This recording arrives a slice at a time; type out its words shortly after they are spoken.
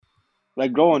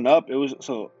like growing up, it was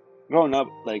so growing up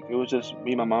like it was just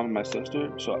me, my mom, and my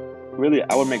sister. So really,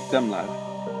 I would make them laugh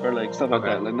or like stuff like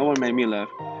Okay. that. Like no one made me laugh.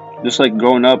 Just like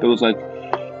growing up, it was like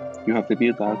you have to be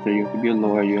a doctor, you have to be a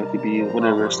lawyer, you have to be Oh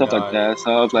whatever my stuff like god. that.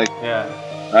 So I was like, Yeah.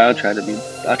 I'll try to be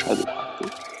a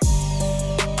doctor.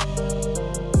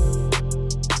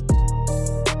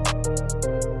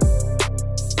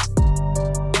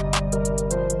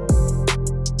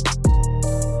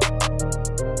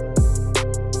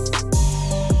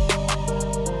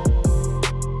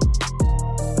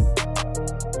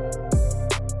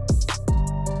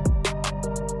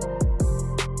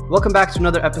 Welcome back to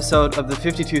another episode of the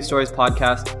 52 Stories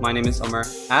podcast. My name is Omar,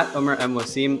 at Omar M.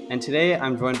 Wasim, and today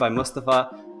I'm joined by Mustafa,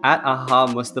 at Aha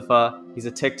Mustafa. He's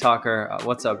a TikToker.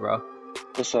 What's up, bro?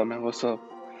 What's up, man? What's up?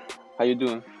 How you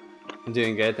doing? I'm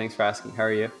doing good. Thanks for asking. How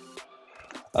are you?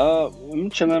 I'm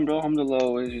chilling, bro. Alhamdulillah,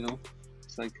 always,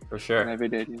 It's like For an sure.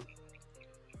 everyday thing.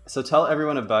 So tell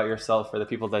everyone about yourself for the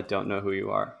people that don't know who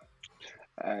you are.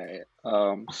 Alright.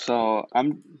 So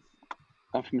I'm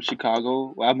from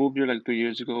Chicago. Well, I moved here like 3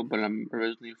 years ago, but I'm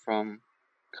originally from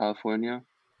California,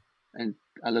 and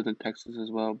I lived in Texas as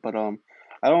well. But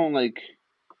I don't like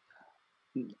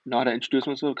know how to introduce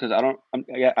myself because I don't.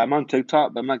 I'm on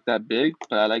TikTok, but I'm not that big.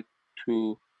 But I like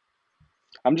to.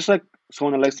 I'm just like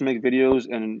someone that likes to make videos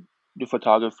and do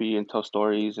photography and tell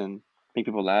stories and make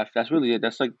people laugh. That's really it.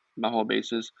 That's like my whole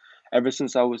basis. Ever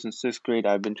since I was in sixth grade,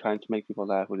 I've been trying to make people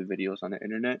laugh with videos on the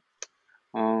internet.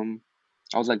 Um,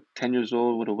 I was like 10 years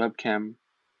old with a webcam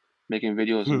making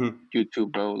videos on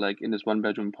YouTube, bro. Like in this one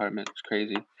bedroom apartment, it's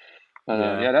crazy. But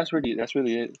Yeah, yeah, that's really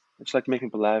it. It's like making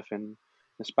people laugh and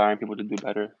inspiring people to do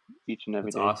better each and every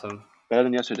that's day, awesome. better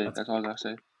than yesterday. That's That's all I gotta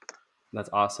say. that's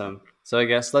awesome. So I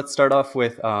guess let's start off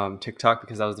with TikTok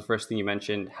because that was the first thing you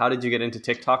mentioned. How did you get into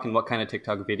TikTok, and what kind of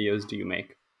TikTok videos do you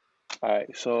make? All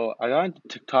right, so I got into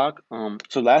TikTok.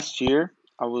 So last year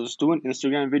I was doing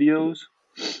Instagram videos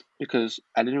because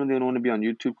I didn't really want to be on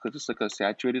YouTube because it's like a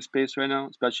saturated space right now,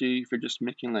 especially if you're just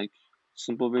making like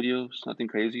simple videos, nothing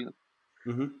crazy.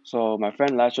 Mm-hmm. So my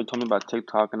friend last year told me about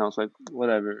TikTok, and I was like,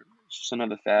 whatever, it's just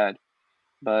another fad.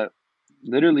 But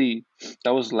literally,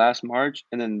 that was last March,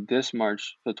 and then this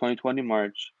March, the 2020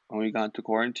 March, when we got into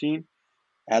quarantine,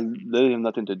 I had literally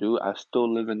nothing to do. I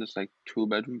still live in this like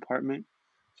two-bedroom apartment,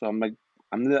 so I'm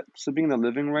sleeping in the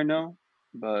living right now,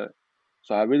 but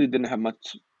so I really didn't have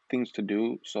much things to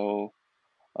do. So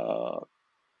uh,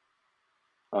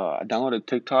 I downloaded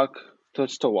TikTok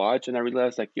just to watch, and I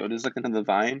realized like, yo, this is like another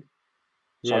Vine.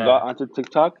 So I got Yeah. onto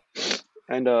TikTok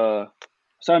and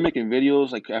started making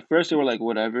videos. Like at first they were like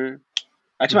whatever.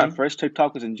 Actually, my Mm-hmm. first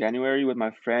TikTok was in January with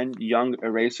my friend Young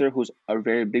Eraser, who's a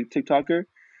very big TikToker.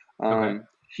 Okay.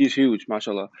 He's huge,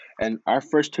 mashallah. And our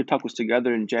first TikTok was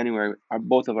together in January,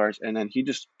 both of ours, and then he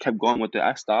just kept going with it.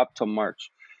 I stopped till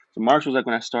March. So March was like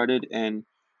when I started, and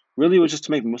really it was just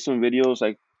to make Muslim videos,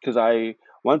 like because I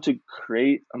wanted to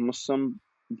create a Muslim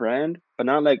brand, but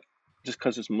not like just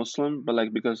because it's Muslim, but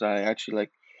like because I actually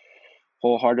like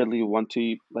wholeheartedly want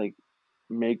to like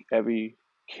make every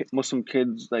Muslim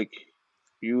kids like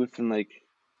youth and like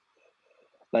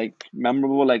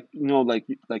memorable, like like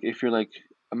if you're like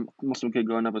a Muslim kid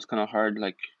growing up, it's kind of hard.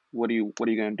 Like, what are you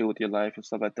gonna do with your life and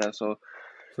stuff like that. So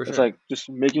For it's sure. like just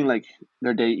making like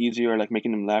their day easier, like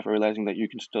making them laugh, or realizing that you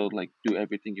can still like do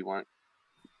everything you want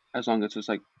as long as it's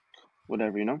like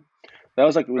whatever. That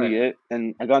was like really Right. it.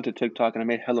 And I got into TikTok and I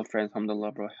made hella friends.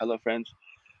 Alhamdulillah, bro, hella friends.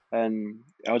 And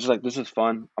I was just like, this is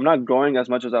fun. I'm not growing as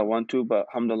much as I want to, but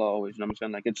alhamdulillah always. You know what I'm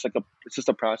saying? Like it's just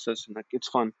a process, and like it's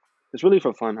fun. It's really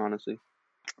for fun, honestly.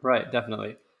 Right.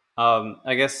 Definitely.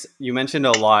 I guess you mentioned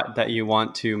a lot that you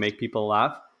want to make people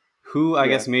laugh. Who, I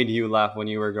Yeah. guess, made you laugh when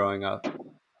you were growing up?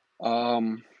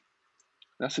 Um,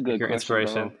 that's a Like good your question, bro.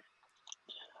 inspiration?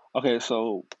 Okay,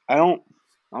 so I don't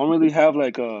really have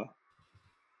like a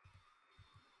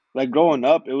like growing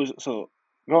up.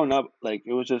 Growing up like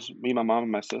it was just me, my mom,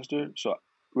 and my sister. So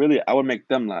really, I would make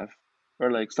them laugh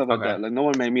or like stuff like Okay. that. Like no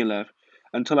one made me laugh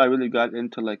until I really got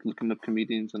into like looking up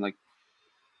comedians and like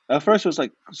at first it was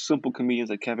like simple comedians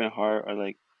like Kevin Hart or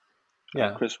like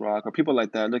Yeah. Chris Rock or people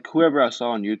like that. Like whoever I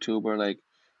saw on YouTube or like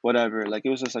whatever. Like it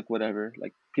was just like whatever.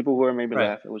 Like people who made me Right.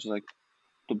 laugh. It was just like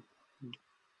the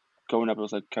growing up, it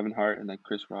was like Kevin Hart and like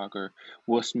Chris Rock or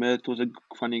Will Smith was a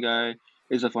funny guy.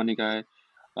 Is a funny guy.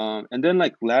 And then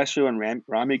like last year when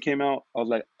Rami came out, I was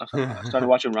like, I started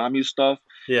watching Rami's stuff,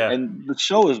 Yeah. and the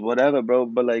show is whatever, bro.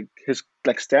 But like his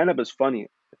like stand up is funny.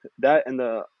 That and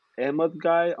the Ahmed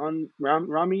guy on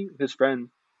Rami, his friend,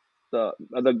 the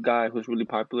other guy who's really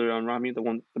popular on Rami,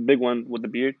 the big one with the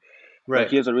beard. Like Right.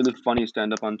 he has a really funny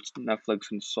stand up on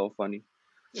Netflix and it's so funny.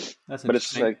 That's But it's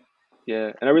just like interesting.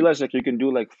 Yeah, and I realized like you can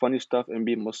do like funny stuff and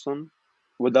be Muslim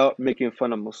without making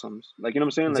fun of Muslims. Like you know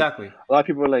what I'm saying? Like Exactly. a lot of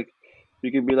people are like,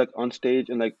 you can be like on stage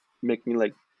and like making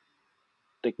like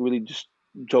really just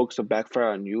jokes to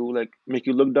backfire on you, like make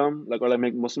you look dumb, like or like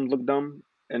make Muslims look dumb,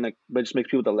 and like but just make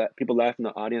people laugh in the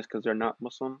audience because they're not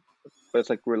Muslim, but it's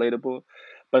like relatable.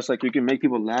 But it's like you can make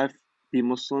people laugh, be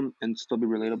Muslim, and still be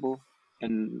relatable,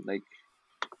 and like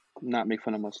not make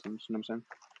fun of Muslims. You know what I'm saying?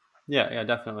 Yeah, yeah,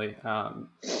 definitely.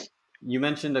 You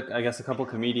mentioned, I guess, a couple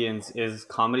comedians. Is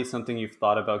comedy something you've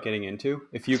thought about getting into?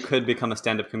 If you could become a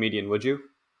stand-up comedian, would you?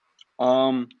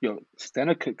 Yo,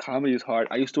 stand-up comedy is hard.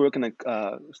 I used to work in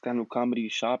a stand-up comedy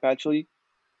shop actually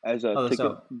as a Oh,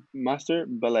 ticket so master,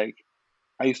 but like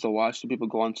I used to watch the people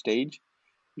go on stage.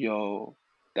 Yo,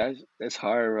 that's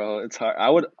hard, bro. It's hard. I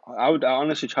would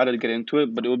honestly try to get into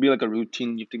it, but it would be like a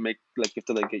routine. You have to make like you have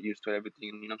to like get used to everything.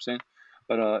 You know what I'm saying?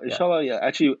 But yeah, inshallah, yeah.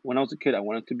 Actually, when I was a kid, I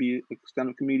wanted to be a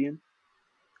stand-up comedian.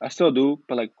 I still do,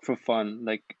 but like for fun.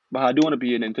 Like, but I do want to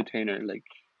be an entertainer. Like,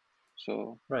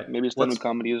 so right. maybe stand-up What's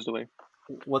comedy is the way.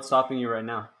 what's stopping you right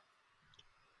now?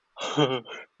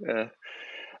 Yeah.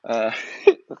 Uh,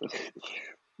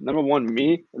 number one,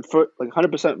 me, and for like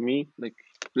 100% me, like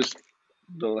just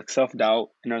the like self-doubt,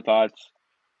 inner thoughts.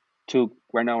 Two,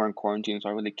 right now we're in quarantine, so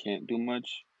I really can't do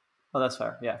much. Oh, that's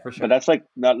fair. Yeah, for But sure. that's like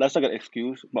an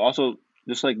excuse. But also,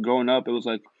 just like growing up, it was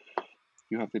like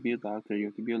you have to be a doctor, you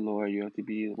have to be a lawyer, you have to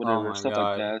be Oh whatever my stuff like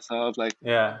god. that. So I was like,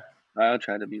 Yeah. I'll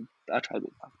try to be a doctor.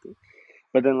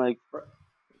 But then like,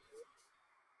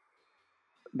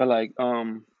 but like,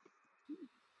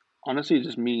 honestly, it's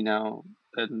just me now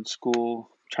in school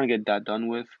trying to get that done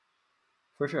with.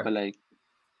 For But sure. like,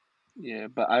 yeah,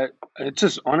 but it's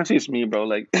just honestly, it's me, bro.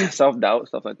 Like self doubt,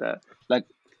 stuff like that. Like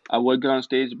I would get on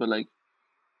stage, but like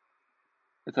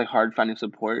it's like hard finding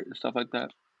support and stuff like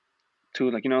that.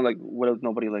 Too. Like like what if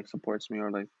nobody like supports me,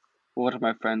 or like what if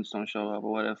my friends don't show up,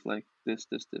 or what if like this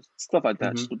stuff like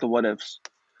that, just Hmm. the what ifs.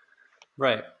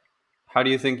 Right. How do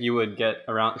you think you would get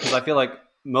around? Because I feel like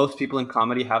most people in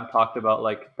comedy have talked about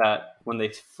like that when they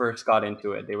first got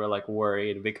into it, they were like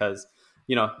worried because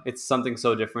it's something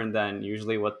so different than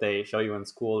usually what they show you in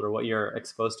school or what you're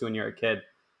exposed to when you're a kid.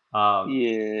 Um,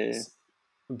 Yeah. s-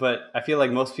 but I feel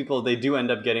like most people they do end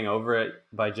up getting over it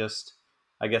by just,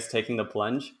 I guess, taking the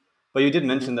plunge. But you did hmm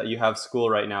mention that you have school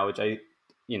right now, which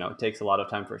takes a lot of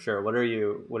time for sure. What are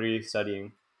you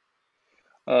studying?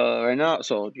 right now,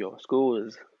 so yo, school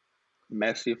is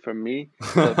messy for me.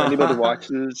 So if anybody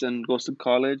watches and goes to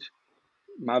college,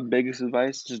 my biggest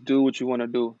advice: just do what you want to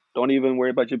do. Don't even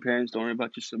worry about your parents. Don't worry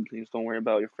about your siblings. Don't worry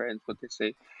about your friends. What they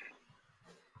say.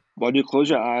 While you close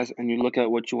your eyes and you look at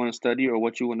what you want to study or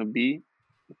what you want to be,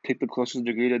 take the closest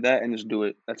degree to that and just do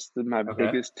it. That's my Okay.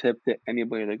 biggest tip to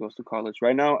anybody that goes to college.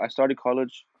 Right now, I started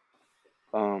college.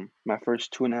 My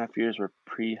first 2.5 years were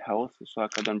pre-health, so I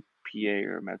could have done PA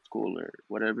or med school or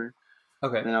whatever.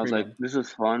 Okay. And then I was like, Pre-med. this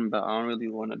is fun, but I don't really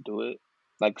want to do it.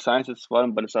 Like science is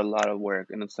fun, but it's a lot of work,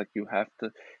 and it's like you have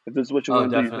to. If this is what you Oh,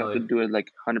 want to do, you have to definitely. do it like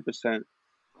 100%.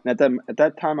 And at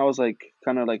that time, I was like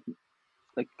kind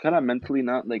of mentally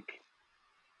not like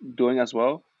doing as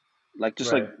well, like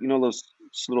just like Right. those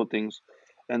little things.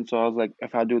 And so I was like,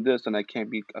 if I do this, then I can't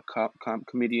be a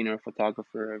comedian or a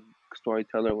photographer, or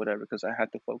storyteller, or whatever, because I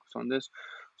had to focus on this.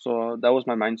 So that was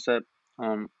my mindset.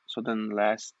 So then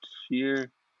last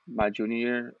year, my junior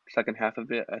year, second half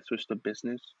of it, I switched to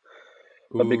business.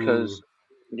 But because Ooh.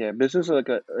 yeah, business is like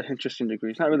a interesting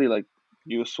degree. It's not really like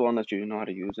useful unless you know how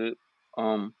to use it.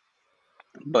 Um,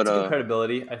 but It's a good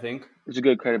credibility, I think. it's a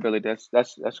good credibility.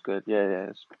 That's good. Yeah, yeah.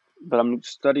 But I'm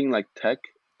studying like tech,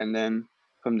 and then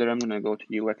from there I'm gonna go to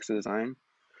UX design,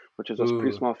 which is a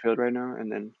pretty Ooh. small field right now.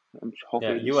 And then I'm Yeah,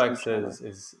 hopefully just UX inshallah,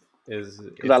 is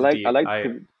because I it's like I deep. like I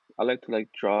to I like to like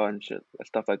draw and shit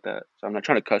stuff like that. So I'm not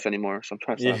trying to cuss anymore. So I'm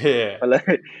trying to stop. yeah. But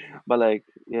like, but like,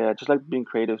 yeah, just like being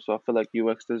creative. So I feel like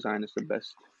UX design is the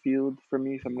best field for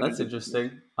me if I'm gonna That's do business.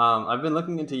 interesting. I've been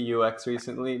looking into UX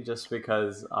recently just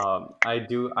because I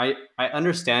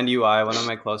understand UI. One of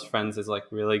my close friends is like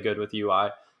really good with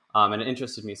UI, and it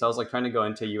interested me. So I was like trying to go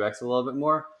into UX a little bit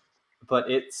more, but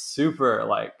it's super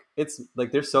like it's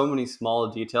like there's so many small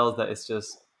details that it's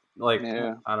just like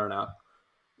Yeah. I don't know.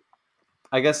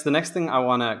 I guess the next thing I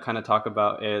want to kind of talk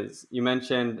about is you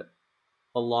mentioned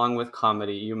along with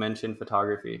comedy, you mentioned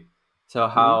photography. So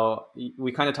hmm how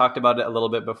we kind of talked about it a little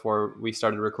bit before we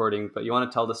started recording, but you want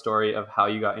to tell the story of how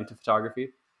you got into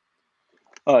photography?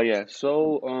 Oh yeah.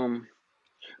 So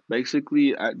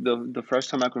basically, the first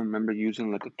time I can remember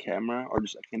using like a camera or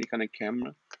just like any kind of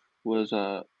camera was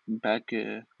back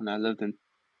when I lived in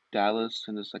Dallas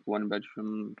in this like one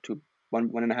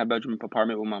and a half bedroom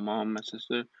apartment with my mom and my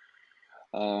sister.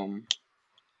 Um,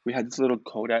 we had this little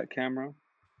Kodak camera.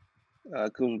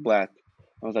 'Cause it was black.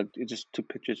 I was like, it just took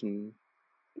pictures and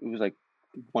it was like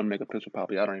 1 megapixel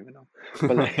probably. I don't even know.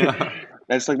 But like, Yeah.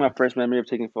 that's like my first memory of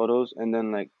taking photos. And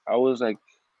then like I was like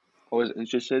always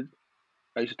interested.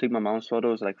 I used to take my mom's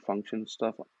photos, like function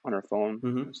stuff on her phone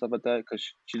Hmm. and stuff like that, because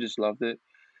she just loved it,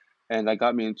 and that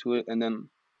got me into it. And then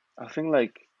I think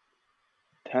like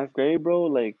 10th grade, bro.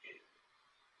 Like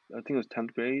I think it was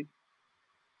 10th grade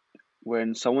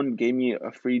when someone gave me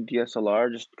a free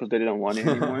DSLR just because they didn't want it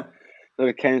anymore. Like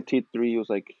a Canon T3. It was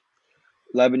like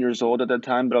 11 years old at that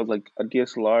time, but I was like a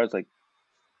DSLR is like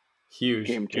Huge.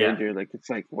 game Yeah. changer. Like it's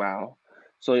like wow.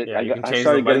 So Yeah. You can I change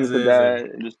the started getting into lenses that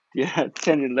and and just yeah,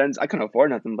 10 lens. I couldn't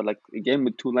afford nothing, but like it gave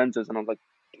me 2 lenses, and I was like,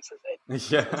 this is it.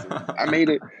 This is I yeah. made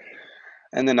it.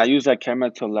 And then I used that camera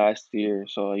till last year.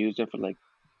 So I used it for like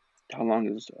how long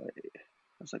is it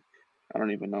was like I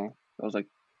don't even know. It was like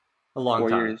A long four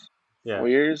time. years. Yeah. 4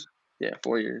 years? Yeah,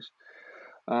 4 years.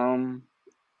 Um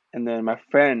and then my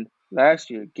friend last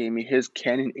year gave me his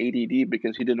Canon 80D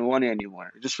because he didn't want it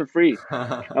anymore, just for free.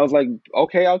 I was like,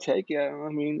 okay, I'll take it. I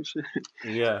mean,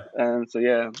 Yeah. and so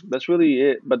yeah, that's really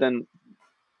it. But then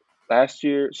last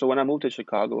year, so when I moved to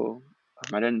Chicago,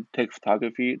 I didn't take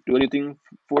photography, do anything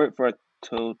for it for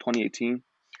till 2018.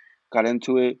 Got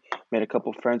into it, made a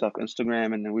couple friends off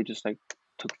Instagram, and then we just like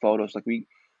took photos. Like we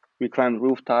climbed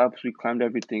rooftops, we climbed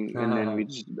everything, and then we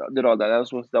just did all that.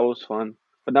 That was fun.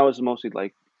 But that was mostly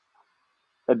like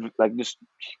just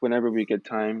whenever we get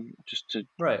time, just to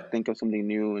Right. think of something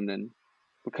new, and then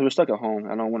because we're stuck at home,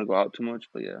 I don't want to go out too much.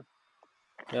 But yeah,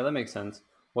 Yeah, that makes sense.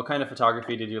 What kind of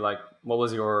photography did you like? What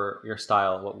was your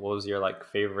style? What was your like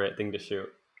favorite thing to shoot?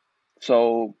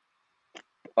 so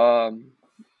um,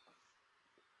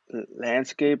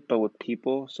 landscape, but with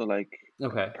people. So like a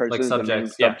Okay, like person is the main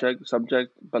subjects. Yeah.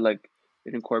 subject, but like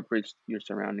it incorporates your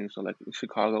surroundings. So like in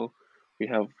Chicago, we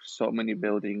have so many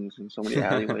buildings and so many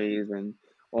alleyways and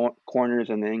corners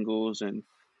and angles and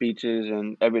beaches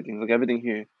and everything. Like everything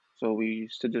here. So we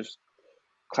used to just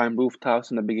climb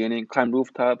rooftops in the beginning, climb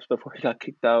rooftops before he got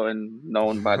kicked out and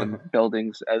known by the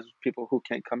buildings as people who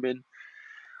can't come in.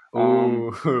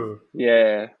 Um, Ooh.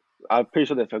 yeah, I'm pretty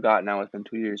sure they forgot now. It's been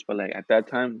 2 years, but like at that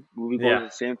time, we would go to Yeah.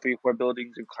 the same 3, 4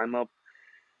 buildings and climb up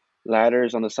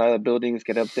ladders on the side of the buildings,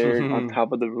 get up there on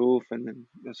top of the roof, and then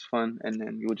it's fun. And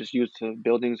then you would just use the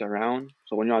buildings around.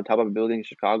 So when you're on top of a building in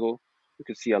Chicago, you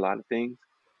can see a lot of things.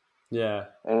 Yeah.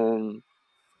 And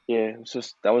yeah, it was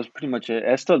just that was pretty much it.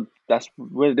 That's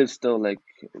what it is still. Like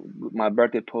my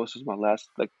birthday post is my last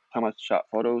like time I shot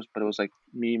photos, but it was like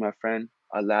me, my friend,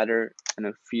 a ladder, and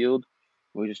a field.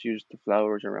 We just used the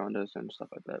flowers around us and stuff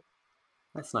like that.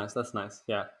 That's nice. That's nice.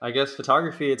 Yeah. I guess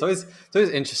photography, it's always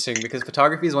interesting because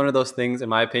photography is one of those things in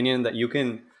my opinion that you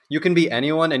can be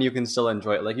anyone and you can still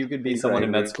enjoy it. Like you could be someone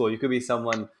in med Exactly. school, you could be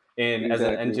someone in as an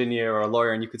Exactly. engineer or a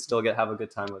lawyer and you could still get have a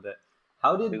good time with it.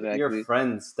 How did your Exactly.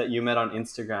 friends that you met on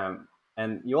Instagram,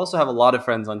 and you also have a lot of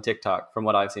friends on TikTok from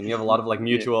what I've seen. You have a lot of like Yeah.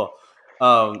 mutual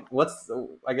what's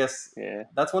I guess Yeah.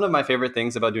 that's one of my favorite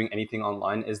things about doing anything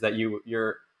online is that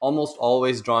you're almost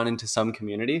always drawn into some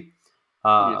community.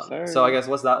 Yes, So I sir. guess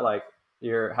what's that like?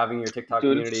 You're having your TikTok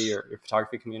Dude, community, your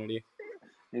photography community.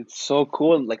 it's so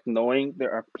cool like knowing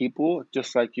there are people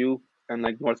just like you in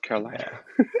like North Carolina.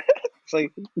 Yeah, It's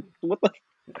like what the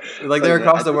like they're like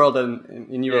across the world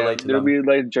and you yeah, relate to there'll them. be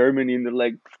like Germany and they're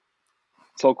like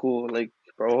so cool, like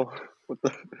bro. What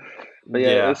the but yeah,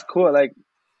 Yeah, it's cool. Like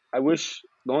I wish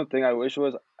the only thing I wish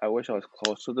was I wish I was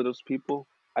closer to those people.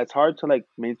 It's hard to like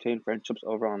maintain friendships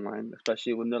over online,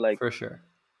 especially when they're for sure.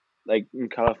 like in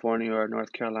California or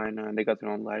North Carolina and they got their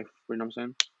own life. You know what I'm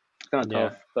saying? It's kind of Yeah,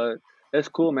 tough, but it's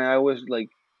cool, man. I always like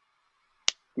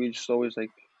we just always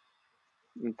like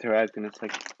interact, and it's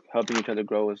like helping each other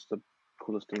grow is the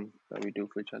coolest thing that we do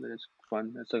for each other. It's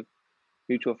fun. It's a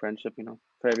mutual friendship,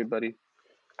 for everybody.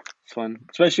 It's fun,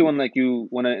 especially when like you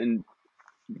want to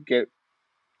get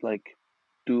like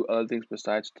do other things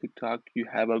besides TikTok. You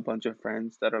have a bunch of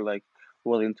friends that are like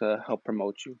willing to help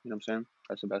promote you. You know what I'm saying?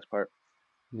 That's the best part.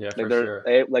 yeah, Like for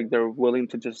sure. they're willing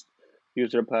to just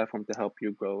use their platform to help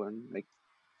you grow and like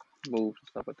move and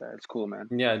stuff like that. It's cool, man.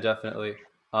 Yeah, definitely.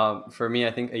 For me,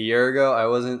 I think a year ago, I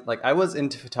was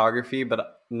into photography,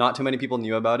 but not too many people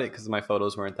knew about it because my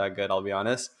photos weren't that good. I'll be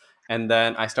honest. And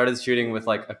then I started shooting with Mm,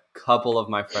 like a couple of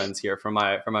my friends here from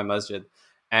my masjid.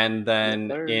 And yes, then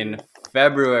sir. in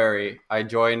February, I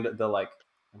joined the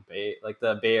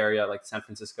the Bay Area, like San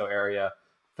Francisco area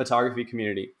photography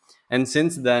community. And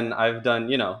since then, I've done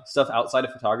stuff outside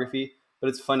of photography, but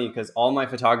it's funny because all my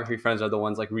photography friends are the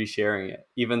ones like resharing it,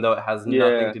 even though it has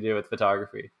nothing Yeah, to do with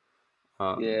photography. yeah.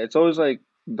 Um, It's always like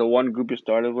the one group you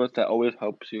started with that always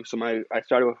helps you. So I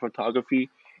started with photography,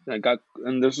 and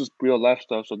and this is real life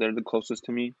stuff, so they're the closest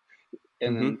to me.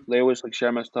 And then Mm-hmm. they always like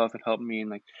share my stuff and help me. And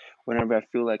like whenever I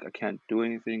feel like I can't do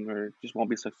anything or just won't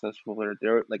be successful, or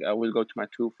they're like I always go to my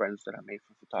two friends that I made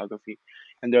from photography,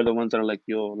 and they're the ones that are like,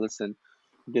 "Yo, listen,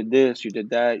 you did this, you did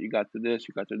that, you got to this,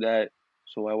 you got to that.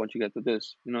 So why won't you get to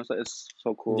this?" So it's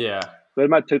so cool. Yeah. But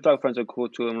my TikTok friends are cool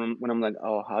too. And when I'm like,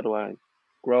 "Oh, how do I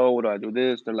grow? What do I do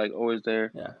this?" They're like always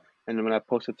there. Yeah. And then when I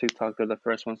post a TikTok, they're the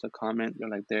first ones to comment. They're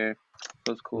like there.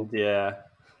 So it's cool. Yeah.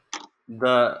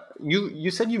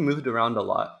 You said you moved around a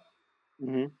lot.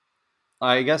 Hmm.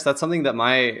 I guess that's something that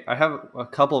I have a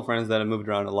couple of friends that have moved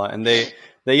around a lot, and they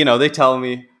tell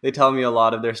me a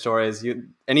lot of their stories.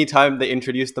 Anytime they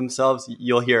introduce themselves,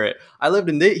 you'll hear it. I lived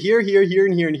in here, and here,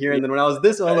 and here, Yeah, and then when I was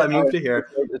this old, I moved to here.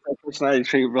 it's like personality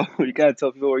trait, bro. You gotta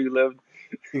tell people where you live.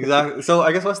 Exactly. So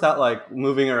I guess what's that like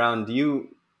moving around? Do you?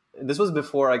 This was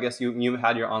before I guess you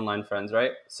had your online friends,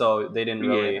 right? So they didn't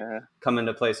really Yeah, come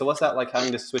into play. So what's that like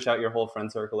having to switch out your whole friend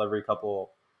circle every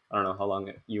couple? I don't know how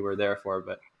long you were there for,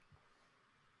 but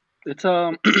it's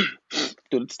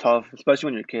dude, it's tough, especially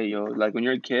when you're a kid, yo. Like when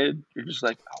you're a kid, you're just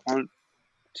like,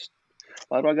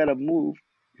 why do I gotta move?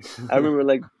 I remember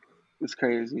like it's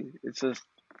crazy. It's just,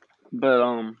 but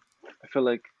I feel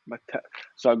like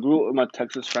so I grew up with my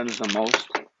Texas friends the most,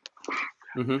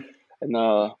 hmm.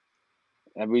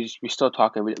 and we still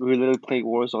talk we literally play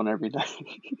Warzone every night.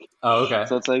 Oh, okay.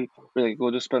 So it's like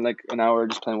we'll just spend like an hour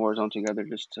just playing Warzone together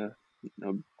just to you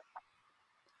know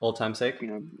Old time sake. you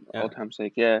know Yeah. all time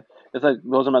sake. Yeah, it's like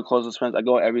those are my closest friends. I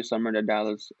go every summer to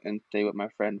Dallas and stay with my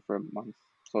friend for a month.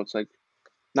 So it's like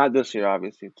not this year,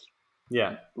 obviously. It's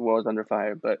Yeah. the world's under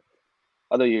fire, but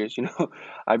other years,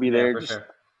 I'd be Yeah, there. for Just sure.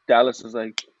 Dallas is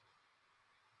like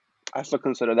I still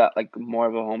consider that like more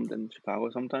of a home than Chicago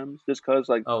sometimes, just cause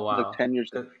like Oh it's like wow. 10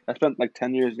 years. I spent like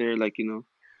 10 years there. Like I've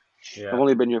Yeah.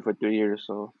 only been here for 3 years,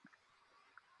 so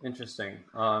Interesting.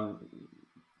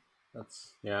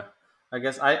 That's yeah. I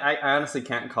guess I honestly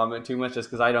can't comment too much just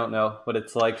because I don't know what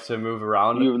it's like to move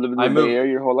around. you've lived in I the Bay moved.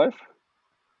 Area your whole life.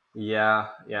 Yeah,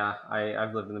 yeah.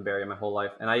 I've lived in the Bay Area my whole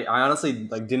life, and I honestly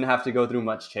like didn't have to go through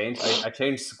much change. I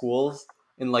changed schools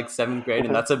in like seventh grade,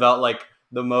 and that's about like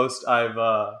the most I've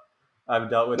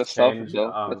dealt with That's tough, change.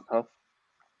 though. That's tough.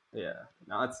 Yeah,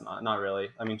 no, it's not really.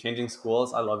 I mean, changing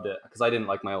schools, I loved it because I didn't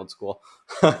like my old school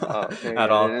Okay, at yeah,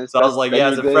 all. that's So I was like, then yeah,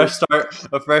 you're it's good.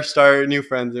 a fresh start, new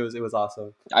friends. It was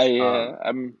awesome.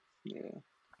 Um, Yeah,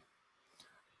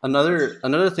 that's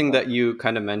another thing tough. that you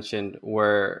kind of mentioned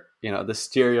were the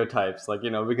stereotypes, like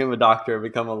become a doctor,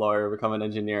 become a lawyer, become an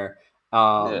engineer.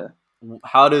 Yeah. Um,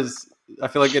 how does I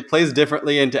feel like it plays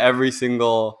differently into every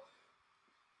single.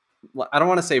 I don't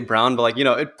want to say brown, but like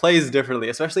it plays differently,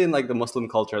 especially in like the Muslim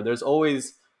culture. There's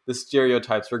always the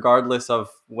stereotypes, regardless of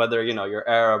whether you're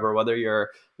Arab or whether you're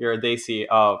a Desi.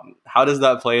 How does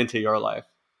that play into your life?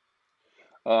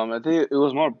 I think it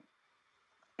was more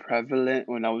prevalent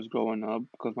when I was growing up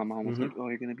because my mom was like, Hmm. "Oh,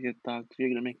 you're gonna be a doctor. You're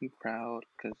gonna make me proud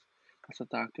because that's what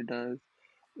a doctor does."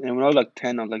 And when I was like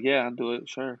 10, I was like, "Yeah, I'll do it,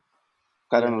 sure."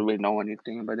 I Yeah. don't really know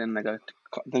anything, but then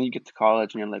then you get to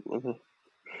college and you're like, "What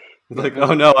It's the like, oh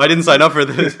hell?" no, I didn't sign up for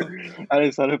this. I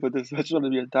didn't sign up for this. I just want to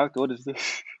be a doctor. What is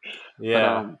this? But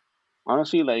Yeah.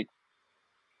 honestly, like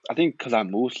I think because I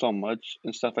moved so much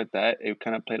and stuff like that, it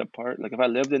kind of played a part. Like if I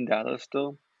lived in Dallas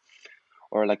still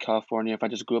or like California, if I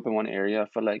just grew up in one area, I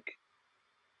feel like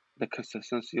the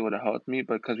consistency would have helped me.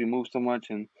 But because we moved so much,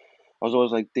 and I was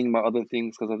always like thinking about other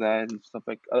things because of that and stuff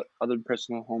like other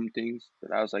personal home things,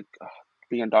 that I was like, "Ugh,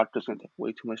 being a doctor is gonna take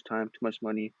way too much time, too much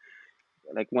money."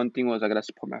 Like one thing was I gotta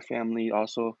support my family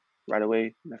also right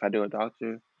away. And if I do a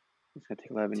doctor, it's gonna take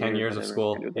 10 11 years, years of whatever. Can't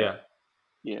school. do that.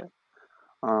 Yeah. Yeah.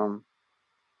 Um.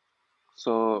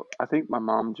 So I think my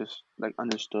mom just like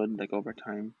understood like over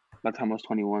time. By the time I was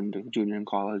 21, the junior in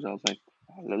college, I was like,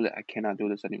 I cannot do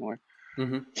this anymore.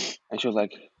 Hmm. And she was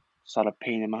like, saw the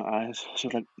pain in my eyes. She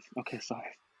was like, okay,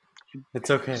 sorry.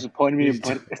 It's okay. Disappointed me, You should,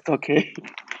 but it's okay.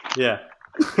 yeah.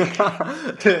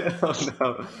 Oh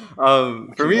no.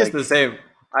 For She's me, it's like, the same.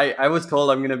 I was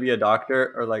told I'm gonna be a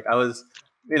doctor, or like I was,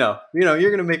 you're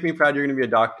gonna make me proud. You're gonna be a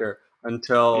doctor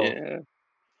yeah.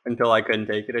 until I couldn't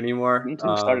take it anymore.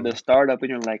 Until you started a startup and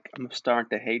you're like, I'm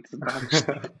starting to hate this doctor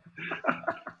stuff.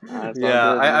 It's all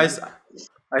Yeah, good,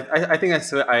 man. I think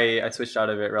I switched out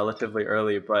of it relatively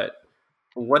early. But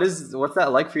what's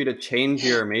that like for you to change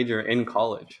your major in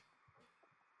college?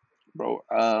 Bro,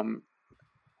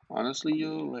 honestly,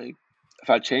 yo, like, if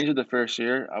I changed it the first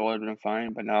year, I would have been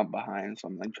fine, but now I'm behind, so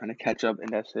I'm like trying to catch up, and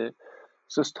that's it.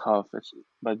 It's just tough.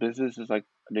 But business is like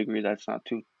a degree that's not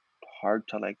too hard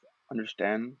to like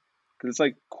understand, because it's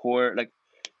like core. Like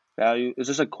value. It's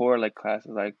just a core like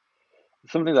classes like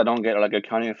some things I don't get are like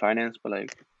accounting and finance, but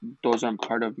like those aren't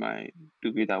part of my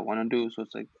degree that I want to do. So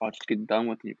it's like I'll just get done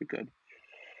with it. You be good.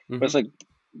 But it's Hmm. like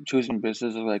choosing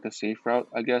business is like a safe route,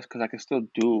 I guess, because I can still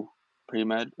do pre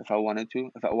med if I wanted to.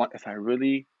 If I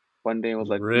really one day was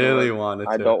like, you know what, Really wanted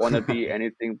I to. don't want to be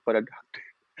anything but a doctor.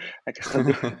 I can still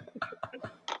do it.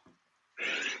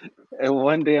 And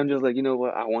one day I'm just like, you know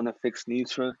what, I want to fix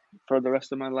knees for the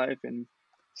rest of my life and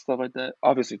stuff like that.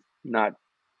 Obviously, not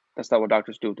that's not what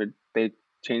doctors do. They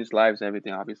change lives and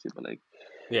everything, obviously. But like,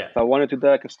 Yeah, if I wanted to do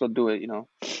that, I could still do it, you know.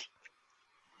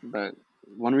 But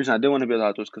one reason I did want to be a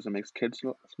doctor is because it makes kids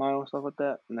smile and stuff like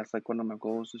that, and that's like one of my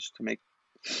goals is to make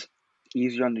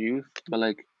easier on the youth. But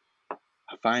like,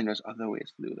 I find there's other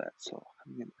ways to do that, so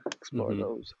I'm gonna explore hmm,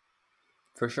 those.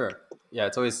 for sure. Yeah,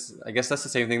 it's always. I guess that's the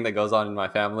same thing that goes on in my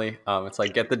family. It's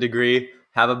like get the degree,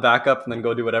 have a backup, and then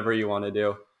go do whatever you want to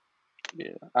do.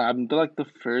 Yeah, I'm like the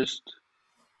first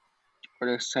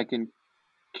or the second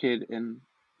kid in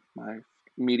my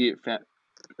immediate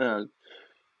uh,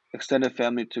 extended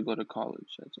family to go to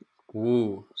college. I think.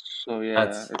 Ooh, So yeah,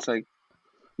 that's it's like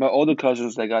my older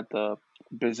cousins. They got the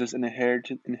business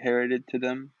inherited to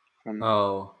them from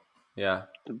oh yeah.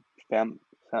 the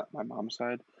my mom's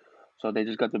side. So they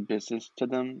just got the business to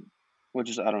them, which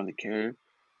is I don't really care.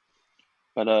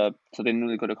 But so they didn't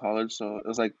really go to college. So it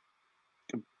was like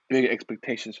big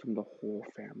expectations from the whole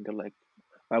family. They're like,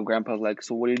 my grandpa's like,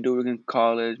 so what are you doing in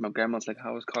college? My grandma's like,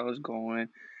 how is college going?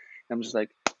 I'm just like,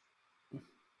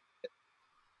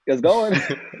 it's going,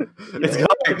 you It's know.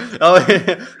 going.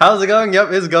 Oh, how's it going?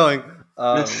 Yep, it's going.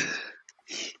 It's,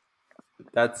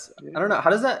 That's I don't yeah. know. How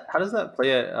does that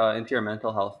play into your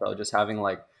mental health though? Just having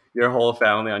like your whole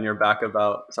family on your back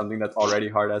about something that's already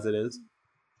hard as it is.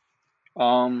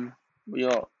 Um,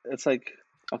 yo, it's like,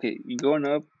 okay, you growing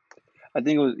up, I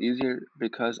think it was easier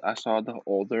because I saw the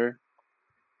older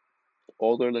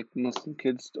like Muslim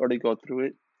kids already go through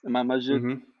it in my masjid.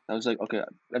 Mm-hmm. I was like, okay,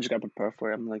 I just gotta prepare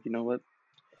for it. I'm like, you know what?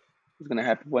 It's gonna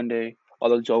happen one day. All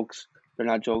the jokes, they're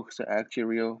not jokes, they're actually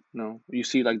real. No, you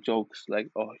see like jokes like,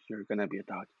 oh, you're gonna be a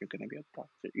doctor, you're gonna be a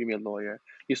doctor, you're gonna be a lawyer.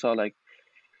 You saw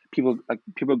people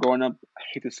growing up. I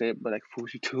hate to say it, but like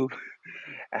FujiTube,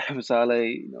 Adam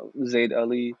Saleh, Zaid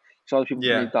Ali. You saw the people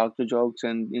Yeah, make doctor jokes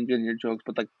and engineer jokes,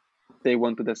 but like they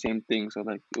went through the same thing. So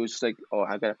like it was just like, oh,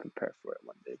 I gotta prepare for it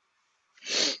one day.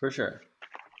 for sure.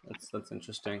 That's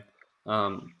interesting.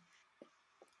 Um,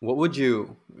 what would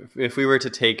you if we were to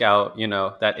take out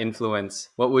that influence?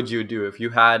 What would you do if you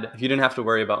didn't have to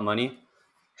worry about money?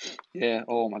 Yeah.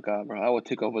 Oh my God, bro, I would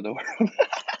take over the world.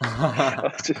 I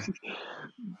would just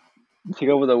take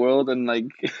over the world and like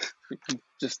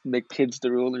just make kids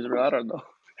the rulers. Bro. I don't know.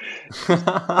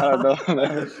 I don't know,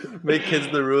 man. Make kids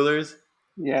the rulers.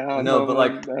 Yeah, I don't No, know, but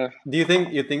like, man. do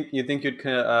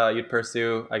you'd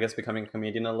pursue, I guess, becoming a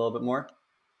comedian a little bit more?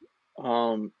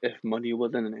 If money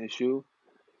wasn't an issue,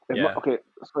 Yeah, okay,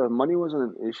 so if money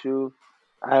wasn't an issue,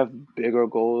 I have bigger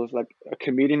goals. Like a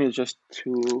comedian is just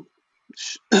to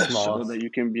show small. that you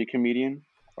can be a comedian,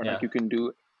 or like Yeah. you can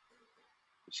do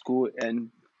school and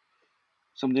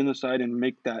something aside and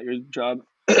make that your job.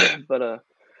 But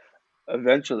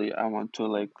eventually, I want to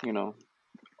like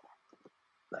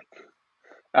like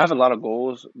I have a lot of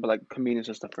goals, but like comedian is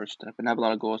just the first step, and I have a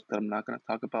lot of goals that I'm not gonna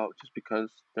talk about just because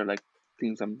they're like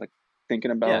things I'm like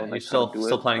thinking about Yeah, and you're like how to still do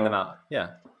still it. planning them So out. Yeah.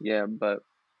 yeah, but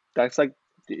that's like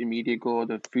the immediate goal.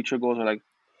 The future goals are like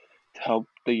to help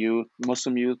the youth,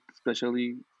 Muslim youth,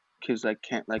 especially kids that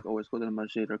can't like always go to the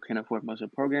masjid or can't afford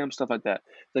masjid programs, stuff like that.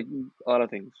 Like a lot of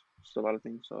things, just a lot of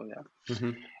things. So yeah,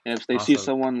 Hmm. and if they see Awesome.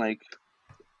 someone like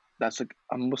that's like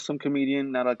a Muslim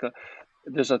comedian, not like a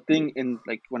there's a thing in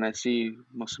like when I see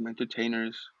Muslim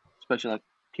entertainers, especially like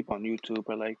people on YouTube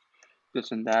or like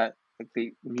this and that, like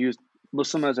they use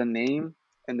Muslim as a name,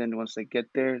 and then once they get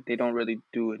there, they don't really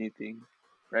do anything,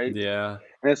 right? Yeah.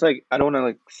 And it's like I don't want to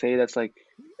like say that's like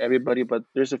everybody, but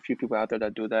there's a few people out there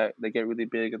that do that. They get really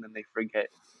big and then they forget,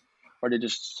 or they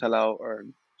just sell out, or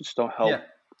just don't help. Yeah.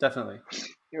 Definitely.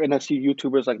 And I see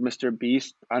YouTubers like Mr.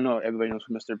 Beast. I know everybody knows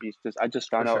who Mr. Beast is. I just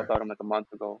For found out sure. about him like a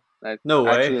month ago. Like No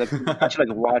way. actually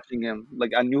like watching him.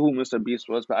 Like I knew who Mr. Beast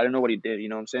was, but I didn't know what he did. You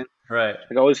know what I'm saying? Right.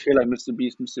 Like I always hear like Mr.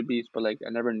 Beast, but like I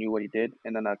never knew what he did.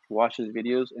 And then I watch his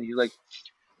videos, and he's like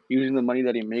using the money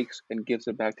that he makes and gives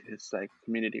it back to his like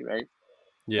community, right?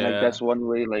 And like Yeah. that's one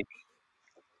way. Like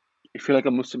if you're like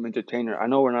a Muslim entertainer, I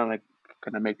know we're not like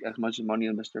gonna make as much money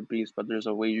as Mr. Beast, but there's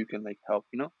a way you can like help,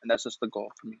 and that's just the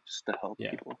goal for me, just to help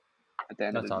Yeah. people at the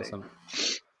end of That's the day.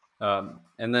 awesome.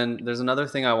 And then there's another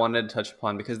thing I wanted to touch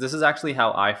upon because this is actually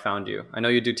how I found you. I know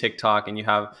you do TikTok and you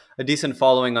have a decent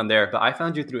following on there, but I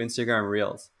found you through Instagram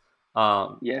Reels.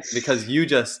 Yes. because you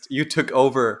took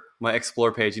over my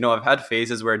explore page. You know, I've had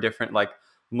phases where different like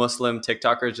Muslim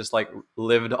TikTokers just like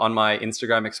lived on my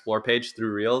Instagram explore page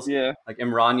through Reels. Yeah. Like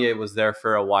Imranye was there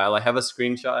for a while. I have a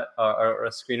screenshot or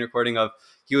a screen recording of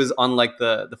he was on like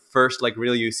the first like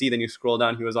reel you see. Then you scroll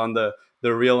down, he was on the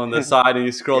reel on the side, and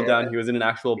you scroll Yeah. down, he was in an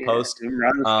actual Yeah. post.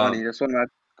 Imran is funny. Um, That's one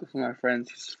of my friends.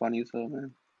 He's funny as hell,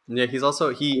 man. yeah, he's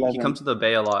also I he love he him. comes to the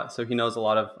Bay a lot, so he knows a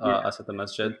lot of Yeah. us at the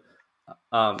masjid.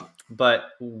 But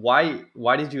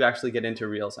why did you actually get into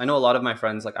reels? I know a lot of my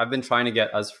friends, like I've been trying to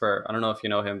get Azfar. I don't know if you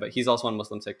know him, but he's also on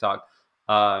Muslim TikTok.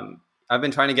 I've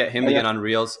been trying to get him Oh to yeah. get on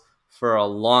reels for a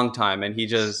long time, and he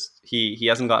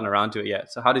hasn't gotten around to it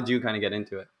yet. So how did you kind of get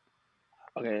into it?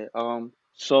 Okay.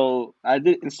 So I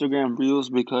did Instagram Reels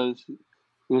because it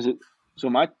was so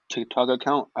my TikTok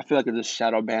account. I feel like it's just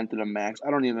shadow banned to the max. I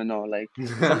don't even know. Like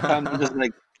sometimes I'm just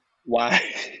like, why,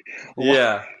 why,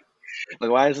 Yeah.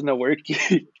 like why isn't it working?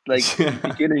 Like in the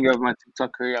beginning of my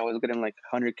TikTok career, I was getting like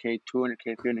 100K,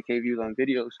 200K, 300K views on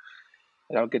videos,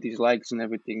 and I'll get these likes and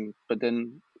everything. But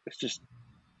then it's just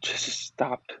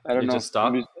stopped. I don't It know. just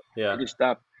Maybe stopped. it Yeah. just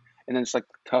stopped. And then it's like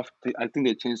tough. I think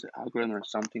they changed the algorithm or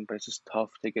something, but it's just tough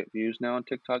to get views now on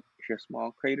TikTok if you're a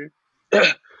small creator.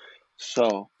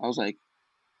 So I was like,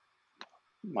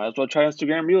 might as well try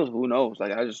Instagram Reels. Who knows?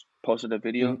 Like I just posted a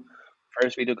video. Mhm.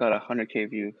 First video got 100K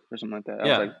views or something like that. I was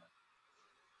Yeah. like,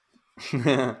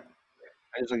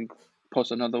 I just like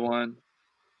post another one,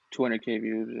 200K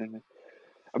views, and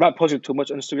I'm not posting too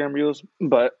much on Instagram Reels,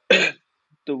 but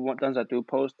the ones I do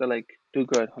post, they like do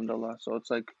good, alhamdulillah. So it's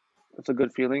a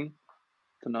good feeling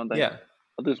to know like Yeah.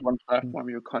 there's one platform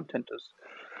your content is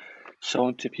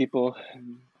shown to people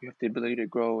and you have the ability to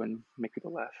grow and make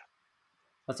people laugh.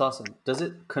 That's awesome. Does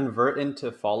it convert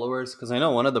into followers? Because I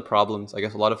know one of the problems I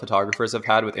guess a lot of photographers have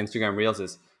had with Instagram Reels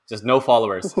is just no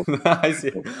followers. I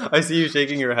see you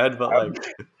shaking your head, but like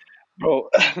Bro,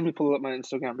 let me pull up my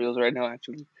Instagram Reels right now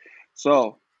actually.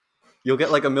 So you'll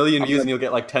get like a million I'm views gonna and you'll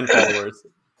get like 10 followers.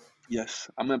 yes,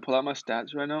 I'm gonna pull out my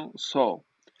stats right now. So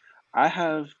I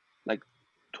have like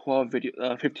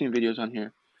 15 videos on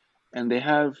here, and they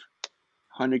have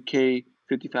 100K,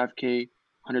 55K,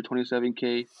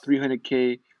 127K,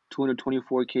 300K,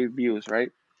 224K views, right?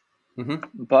 Hmm.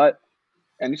 But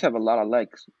and these have a lot of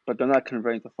likes, but they're not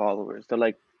converting to followers. They're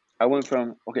like, I went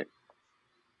from okay,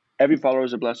 every follower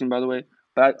is a blessing, by the way.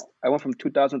 But I went from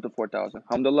 2,000 to 4,000.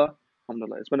 Alhamdulillah,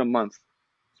 alhamdulillah. It's been a month.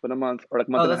 It's been a month or like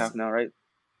a month Oh, and a that's half now, right?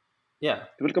 yeah.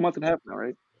 It's been like a month and a half now,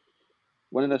 right?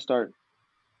 When did I start?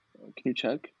 Can you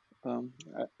check?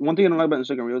 One thing I don't like about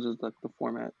Instagram Reels is like the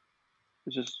format.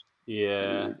 It's just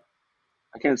Yeah. weird.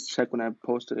 I can't check when I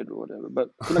posted it or whatever, but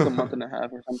it's been like a month and a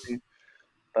half or something.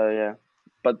 But yeah,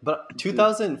 but But the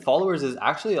 2,000 followers is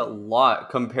actually a lot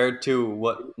compared to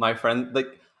what my friend like.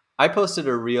 I posted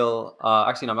a reel.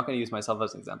 Actually, no, I'm not going to use myself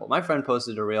as an example. My friend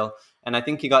posted a reel, and I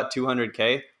think he got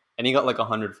 200K, and he got like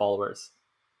 100 followers.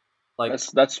 Like,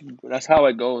 that's how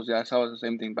it goes. Yeah, that's how it's the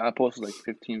same thing. But I posted like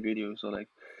 15 videos, so like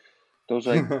those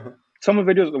like some of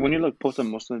the videos when you like post a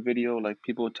Muslim video, like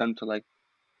people tend to like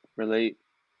relate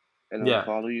and they'll yeah,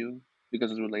 follow you because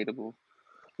it's relatable.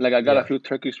 Like I got a yeah. few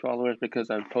Turkish followers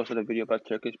because I posted a video about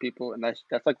Turkish people, and that's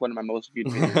like one of my most viewed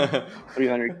videos,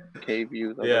 300K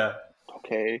views. I was like, Yeah.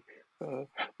 okay,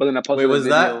 but then I Wait, posted a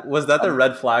video. was that the Of,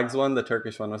 red flags one, the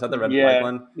Turkish one? Was that the red flag yeah,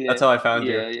 one? yeah, That's how I found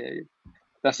you. yeah.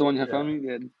 That's the one you have Yeah. found me.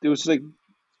 Yeah, it was just like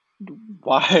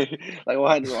why, like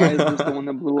why is this the one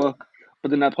that blew up?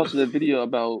 But then I posted a video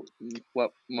about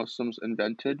what Muslims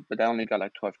invented, but that only got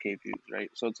like 12K views, right?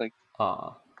 So it's like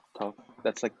Aw. tough.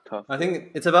 That's like tough. I Yeah,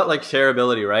 think it's about like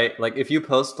shareability, right? Like if you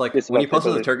post like it's when about you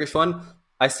posted the shareability. Turkish one,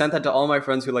 I sent that to all my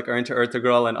friends who like are into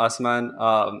Ertugrul and Osman,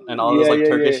 and all those Yeah, like yeah,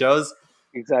 Turkish yeah. shows.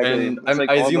 Exactly. And It's like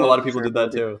I all assume a about lot of people did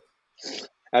that shareability. too.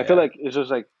 I feel Yeah. like it's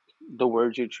just like the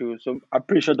words you choose. So I'm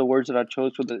pretty sure the words that I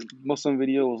chose for the Muslim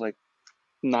video was like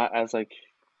not as like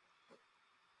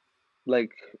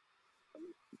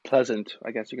pleasant,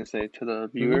 I guess you can say, to the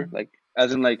viewer. Hmm. Like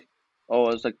as in like, oh,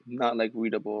 it's like not like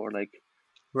readable or like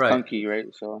Right. chunky, right?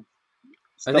 So I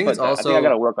stuff think it's like that. I think I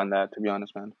gotta also work on that, to be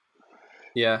honest, man.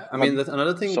 yeah. I mean, I'm that's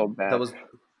another so thing that bad. was.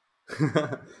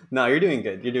 No, you're doing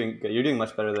good. You're doing good. You're doing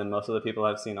much better than most of the people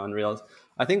I've seen on Reels.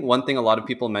 I think one thing a lot of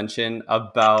people mention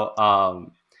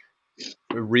about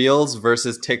Reels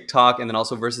versus TikTok and then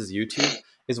also versus YouTube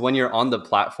is when you're on the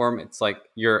platform, it's like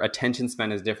your attention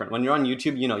span is different. When you're on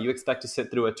YouTube, you know, you expect to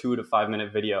sit through a 2 to 5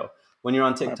 minute video. When you're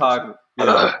on TikTok, 100%. you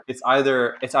know, it's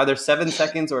either 7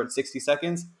 seconds or it's 60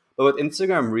 seconds. But with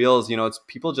Instagram Reels, you know, it's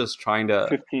people just trying to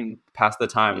 15. pass the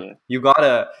time. Yeah. You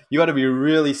gotta be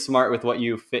really smart with what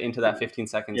you fit into that Yeah. 15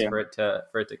 seconds Yeah. for it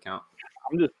to count.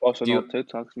 I'm just posting Do old you?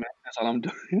 TikToks, man. That's all I'm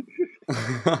doing.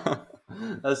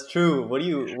 That's true.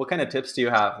 What kind of tips do you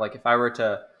have? Like if I were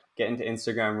to get into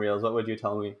Instagram Reels, what would you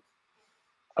tell me?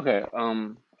 Okay.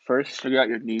 First, figure out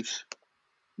your niche.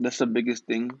 That's the biggest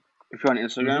thing. If you're on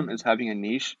Instagram, Mm-hmm. is having a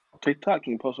niche. TikTok,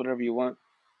 you can post whatever you want.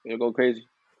 It'll go crazy.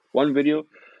 One video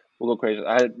will go crazy.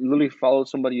 I literally followed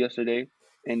somebody yesterday,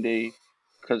 and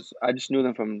because I just knew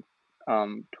them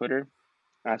from Twitter.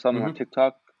 I saw them on Mm-hmm.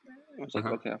 TikTok. I was like,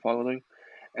 Uh-huh. okay, I followed her,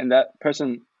 and that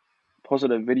person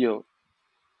posted a video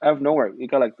out of nowhere. It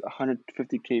got like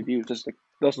 150K views. Just like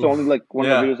that's the only Oof. like one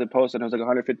of the Yeah. videos I posted. And it was like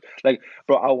 150. Like,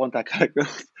 bro, I want that kind of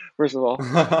growth. First of all,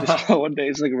 just one day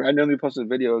it's like randomly post a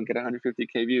video and get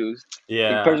 150K views. The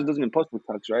Yeah. person doesn't even post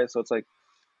TikToks, right? So it's like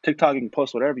TikTok, you can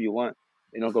post whatever you want,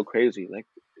 and it'll go crazy. Like,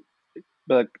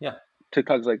 but like Yeah.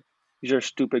 TikTok's like your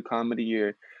stupid comedy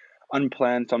or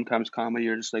unplanned sometimes comedy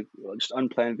or just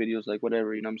unplanned videos, like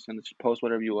whatever. You know what I'm saying? Just post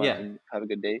whatever you want Yeah. and have a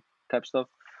good day type stuff.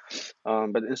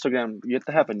 But Instagram, you have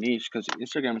to have a niche because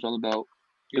Instagram is all about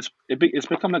it's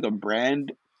become like a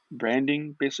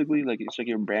branding basically. Like it's like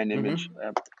your brand image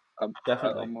Mm-hmm.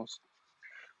 Definitely. almost.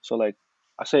 So like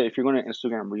I say, if you're going to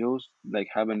Instagram Reels, like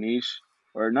have a niche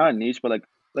or not a niche, but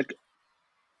like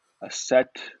a set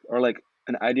or like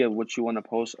an idea of what you want to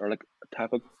post or like a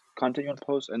type of content you want to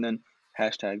post, and then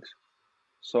hashtags.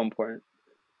 So important.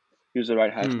 Use the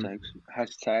right Hmm.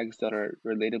 hashtags that are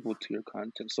relatable to your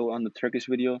content. So on the Turkish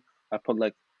video, I put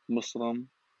like Islam,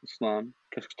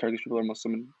 because Turkish people are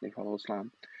Muslim and they follow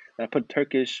Islam. And I put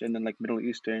Turkish and then like Middle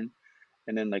Eastern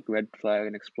and then like red flag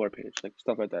and explore page, like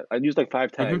stuff like that. I use like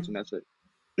 5 tags Mm-hmm. and that's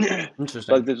it.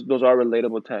 Interesting. But those are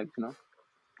relatable tags, you know.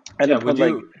 I Yeah. didn't put Would like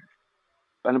you?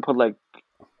 I didn't put like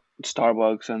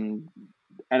Starbucks and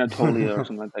Anatolia or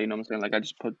something like that. You know what I'm saying? Like I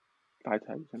just put 5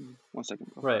 tags in 1 second,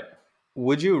 bro. Right.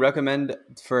 Would you recommend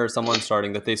for someone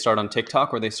starting that they start on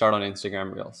TikTok or they start on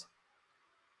Instagram Reels?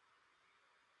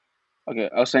 Okay,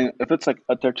 I was saying if it's like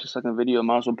a 13-second video, I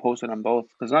might as well post it on both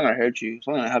because it's not gonna hurt you. It's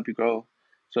only gonna help you grow.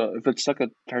 So if it's like a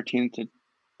 13 to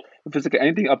if it's like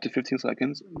anything up to 15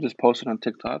 seconds, just post it on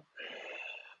TikTok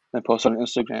and post it on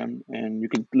Instagram, and you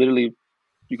can literally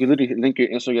link your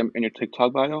Instagram in your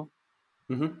TikTok bio.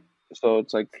 Mm-hmm. So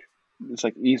it's like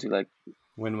easy, like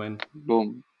Win-win.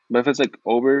 boom. But if it's like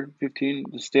over 15,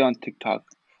 just stay on TikTok.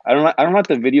 I don't like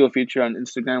the video feature on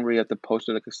Instagram where you have to post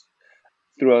it like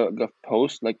through a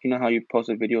post. Like you know how you post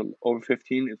a video over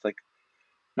 15, it's like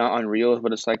not on Reels,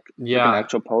 but it's like an Yeah.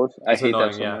 actual post. I It's hate that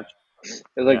annoying. so Yeah. much. It's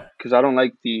like Yeah. because I don't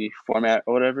like the format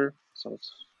or whatever. So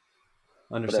it's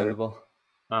whatever. Understandable.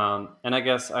 And I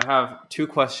guess I have two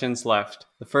questions left.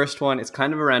 The first one is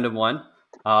kind of a random one.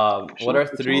 What Sure, are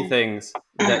for three sure. things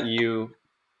that you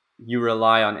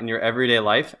rely on in your everyday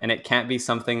life, and it can't be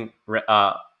something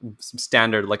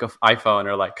standard like an iPhone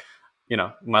or like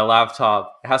my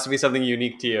laptop. It has to be something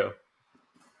unique to you.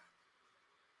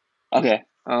 Okay.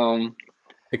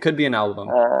 It could be an album.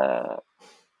 Uh.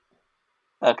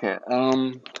 Okay.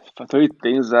 For 3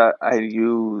 things that I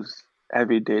use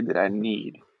every day that I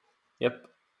need. Yep.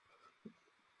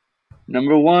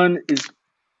 Number one is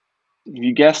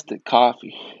you guessed it,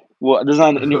 coffee. Well, this is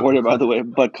not in any order, by the way,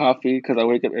 but coffee because I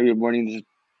wake up every morning just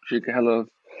drink a hell of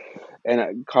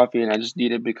coffee, and I just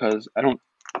need it because I don't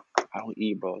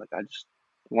eat, bro. Like I just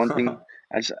one thing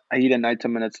I eat at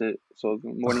nighttime and that's it. So in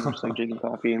the morning I'm just like drinking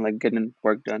coffee and like getting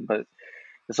work done. But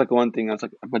it's like one thing I was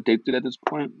like I'm addicted at this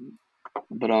point.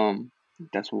 But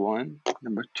that's one.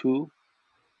 Number two,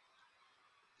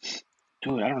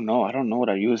 dude, I don't know. I don't know what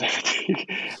I use every day.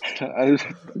 I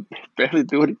barely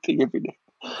do anything every day.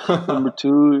 Number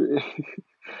two,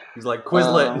 He's like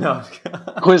Quizlet. um, No.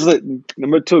 Quizlet.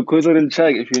 Number two, Quizlet and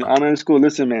check. If you're in online school,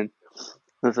 listen, man.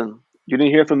 Listen, you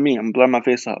didn't hear from me. I'm blurring my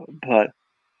face out. But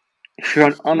if you're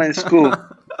in online school,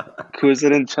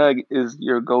 Quizlet and check is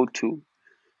your go-to.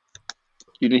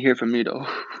 You didn't hear from me though.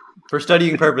 For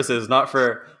studying purposes, not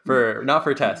for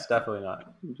tests. Definitely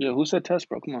not. Yeah, who said test,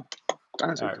 bro? Come on, I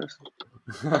didn't say All right. test.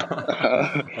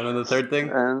 And then the third thing.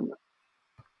 And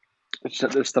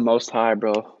it's the Most High,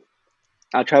 bro.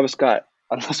 Travis Scott.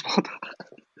 I don't know spelled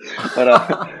but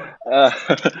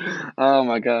oh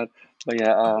my god. But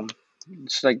yeah,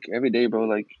 it's like every day, bro.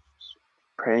 Like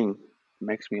praying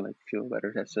makes me like feel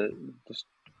better. That's it. Just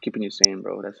keeping you sane,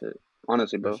 bro. That's it.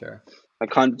 Honestly, For bro. sure. I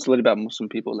can't. It's literally about Muslim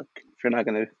people. Like if you're not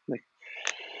gonna like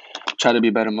try to be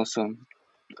a better Muslim,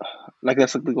 like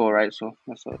that's like the goal, right? So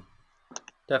that's it.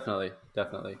 Definitely,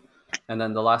 definitely. And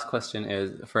then the last question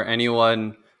is for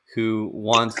anyone who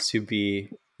wants to be,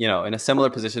 in a similar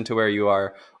position to where you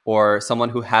are, or someone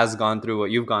who has gone through what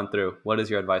you've gone through. What is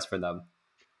your advice for them?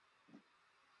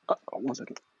 1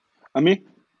 second. I mean,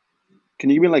 can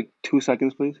you give me like 2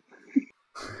 seconds, please?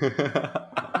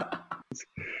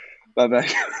 My bad.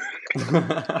 That's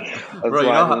Bro, you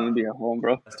why I know didn't how. be at home,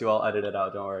 bro. Let's do. I'll edit it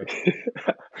out. Don't worry.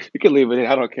 You can leave it in.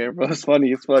 I don't care, bro. It's funny.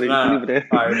 It's funny. You can Nah. leave it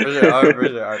All right, for sure. All right, for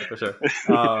sure. All right, for sure.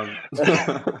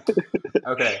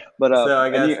 in. Okay. But So I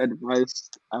any guess, advice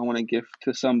I want to give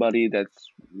to somebody that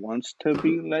wants to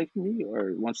be like me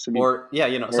or wants to be, or yeah,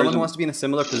 or someone is who wants to be in a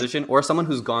similar position, or someone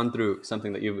who's gone through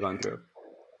something that you've gone through.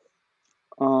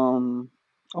 um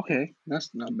okay,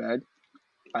 that's not bad.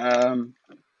 Um,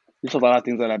 there's a lot of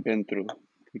things that I've been through.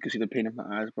 You can see the pain in my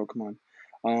eyes, bro. Come on.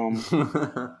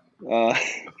 Um,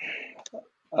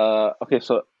 uh, okay.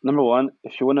 So number one,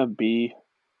 if you want to be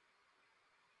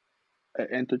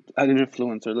an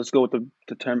influencer, let's go with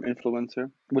the term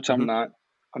influencer, which I'm Mhm. not.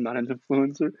 I'm not an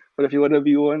influencer, but if you want to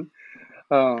be one,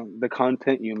 the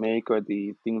content you make or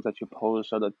the things that you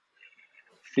post or the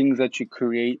things that you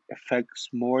create affects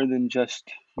more than just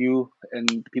you and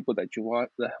the people that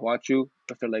watch you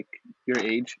if they're like your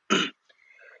age.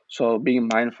 So being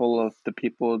mindful of the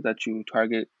people that you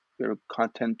target your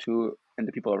content to and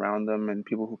the people around them and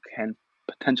people who can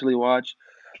potentially watch.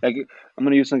 Like I'm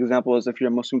gonna use an example as if you're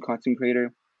a Muslim content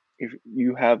creator, if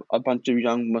you have a bunch of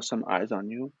young Muslim eyes on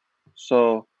you.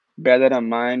 So bear that in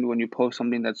mind when you post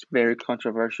something that's very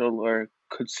controversial or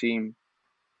could seem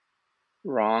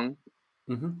wrong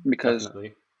because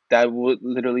Definitely. that would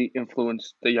literally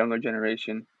influence the younger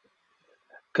generation.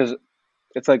 Because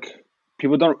it's like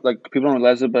people don't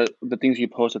realize it, but the things you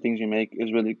post, the things you make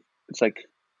is really it's like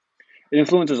it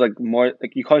influences like more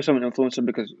like you call yourself an influencer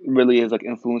because it really is like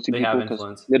influencing They have people because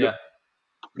influence. Yeah.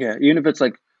 yeah, even if it's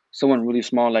like someone really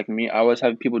small like me, I always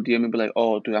have people DM me be like,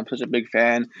 "Oh, dude, I'm such a big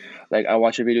fan. Like I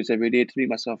watch your videos every day to make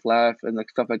myself laugh and like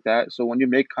stuff like that." So when you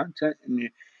make content and you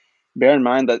bear in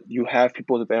mind that you have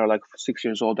people that are like 6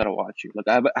 years old that'll watch you. Like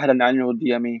I had a 9-year-old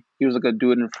DM me. He was like a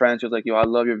dude in France. He was like, "Yo, I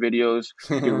love your videos.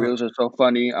 Your reels are so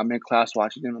funny. I'm in class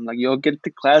watching them." I'm like, "Yo, get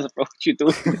to class, bro. What you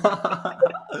doing?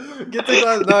 Get to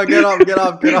class. No, get up, get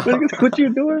up, get up. What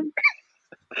you doing?"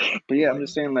 But yeah, I'm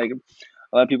just saying like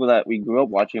a lot of people that we grew up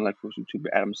watching, like YouTube,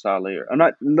 Adam Saleh. Or, I'm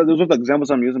not. Those are the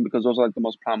examples I'm using because those are like the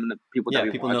most prominent people that Yeah,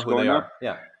 we people know watched who they growing up. are.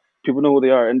 Yeah, People know who they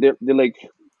are, and they're like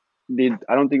they.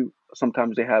 I don't think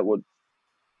sometimes they have what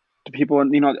the people.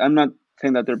 I'm not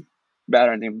saying that they're bad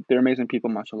or anything. They're amazing people,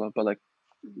 mashallah. But like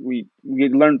we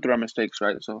learn through our mistakes,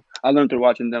 right? So I learned through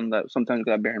watching them that sometimes you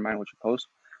gotta bear in mind what you post.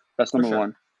 That's for number sure.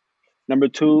 one. Number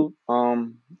two,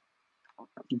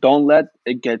 don't let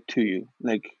it get to you.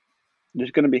 Like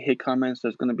there's gonna be hate comments.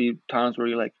 There's gonna be times where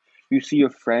you see your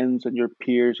friends and your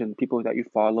peers and people that you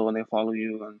follow and they follow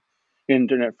you and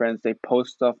internet friends. They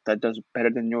post stuff that does better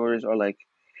than yours or like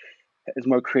is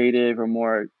more creative or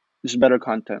more just better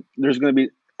content. There's gonna be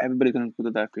everybody's gonna go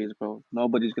through that phase, bro.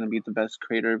 Nobody's gonna be the best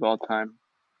creator of all time.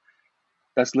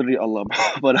 That's literally Allah, bro.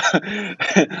 But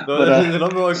but The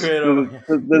number one creator.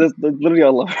 that's literally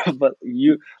Allah. But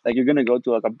you're gonna go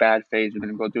through like a bad phase. You're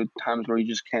gonna go through times where you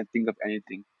just can't think of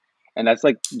anything, and that's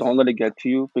like don't let it get to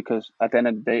you because at the end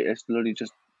of the day, it's literally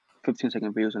just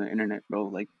 15-second videos on the internet, bro.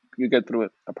 Like you get through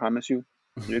it. I promise you,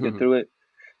 you get through it.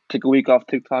 Take a week off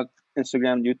TikTok,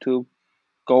 Instagram, YouTube.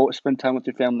 Go spend time with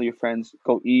your family, your friends.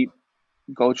 Go eat.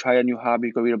 Go try a new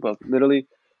hobby. Go read a book. Literally,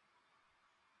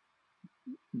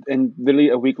 and literally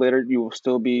a week later, you will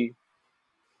still be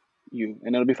you,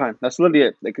 and it'll be fine. That's literally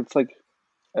it. Like it's like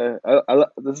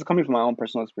this is coming from my own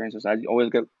personal experiences. I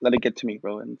always let it get to me,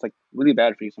 bro, and it's like really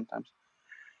bad for you sometimes.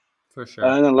 For sure.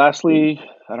 And then lastly,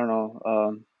 I don't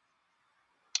know.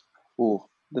 Ooh,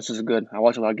 this is good. I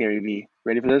watch a lot of Gary Vee.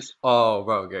 Ready for this? Oh,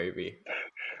 bro, Gary Vee.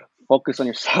 Focus on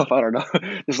yourself. I don't know.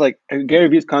 Just like Gary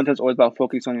Vee's content is always about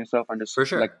focusing on yourself and just For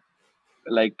sure.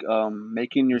 making Drown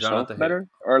out yourself the hate. better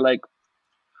or like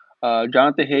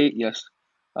Jonathan Haidt, yes.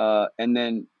 And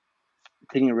then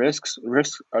taking risks.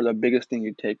 Risks are the biggest thing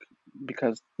you take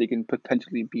because they can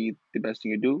potentially be the best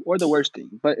thing you do or the worst thing.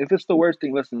 But if it's the worst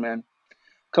thing, listen, man,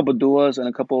 a couple duas and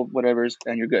a couple whatevers,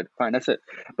 and you're good. Fine, that's it.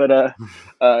 But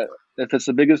if it's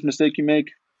the biggest mistake you make,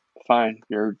 fine,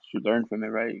 you learn from it,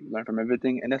 right? You learn from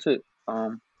everything, and that's it.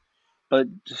 But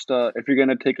just if you're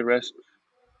gonna take a risk,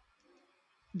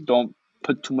 don't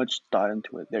put too much thought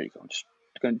into it. There you go.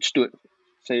 Just do it.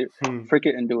 Say, Hmm. freak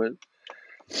it and do it.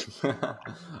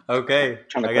 Okay,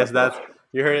 Trying to I guess cut, bro. that's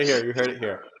you heard it here. You heard it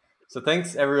here. So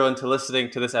thanks everyone to listening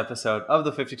to this episode of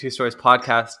the 52 Stories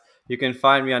podcast. You can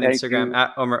find me on Thank Instagram you.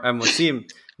 at Omar M. Wasim.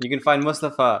 You can find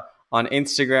Mustafa on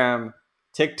Instagram,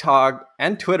 TikTok,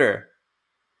 and Twitter.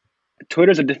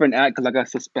 Twitter's a different app because I got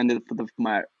suspended for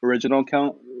my original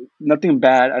account. Nothing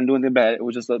bad. I'm doing nothing bad. It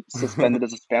was just suspended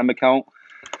as a spam account.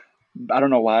 I don't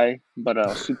know why, but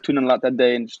tuning a lot that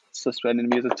day and just suspended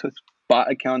me as a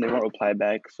bot account. They won't reply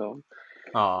back. So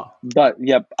Aw. But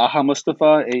yep, Aha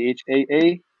Mustafa,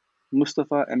 AHAA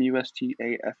Mustafa,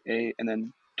 Mustafa, and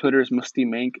then Twitter is Musti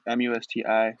Mank, Musti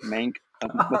Mank,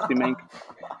 Musti Mank.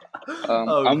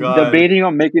 Oh I'm God. debating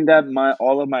on making that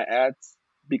all of my ads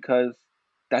because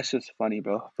that's just funny,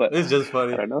 bro. But It's just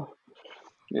funny. I don't know. All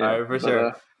Yeah, right, for but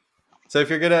sure. So if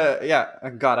you're gonna,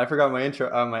 God, I forgot my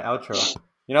outro.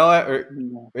 You know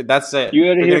what? That's it. you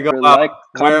gotta If hear you're gonna for go out, like,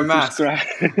 wear a comment, mask. subscribe.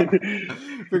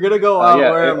 If you're gonna go out,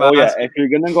 wear a mask. If you're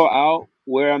gonna go out,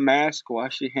 wear a mask,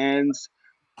 wash your hands.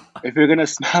 If you're gonna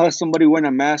smile at somebody wearing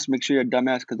a mask, make sure you're a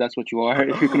dumbass because that's what you are.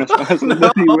 If you're gonna smile at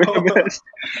somebody wearing a mask,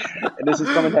 and this is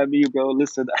coming at me, bro.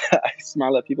 Listen, I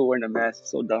smile at people wearing a mask.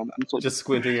 It's so dumb. I'm so Just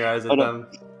squinting your eyes at them.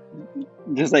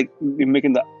 Just like you're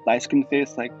making the light skin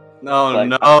face, like. No, like,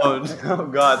 no, oh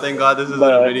God! Thank God this isn't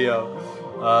a video.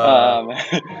 Yeah,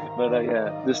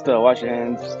 just wash your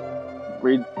hands,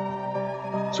 read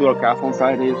Surah Kahf on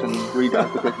Fridays, and read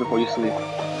Al-Qur'an before you sleep.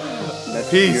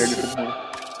 Peace.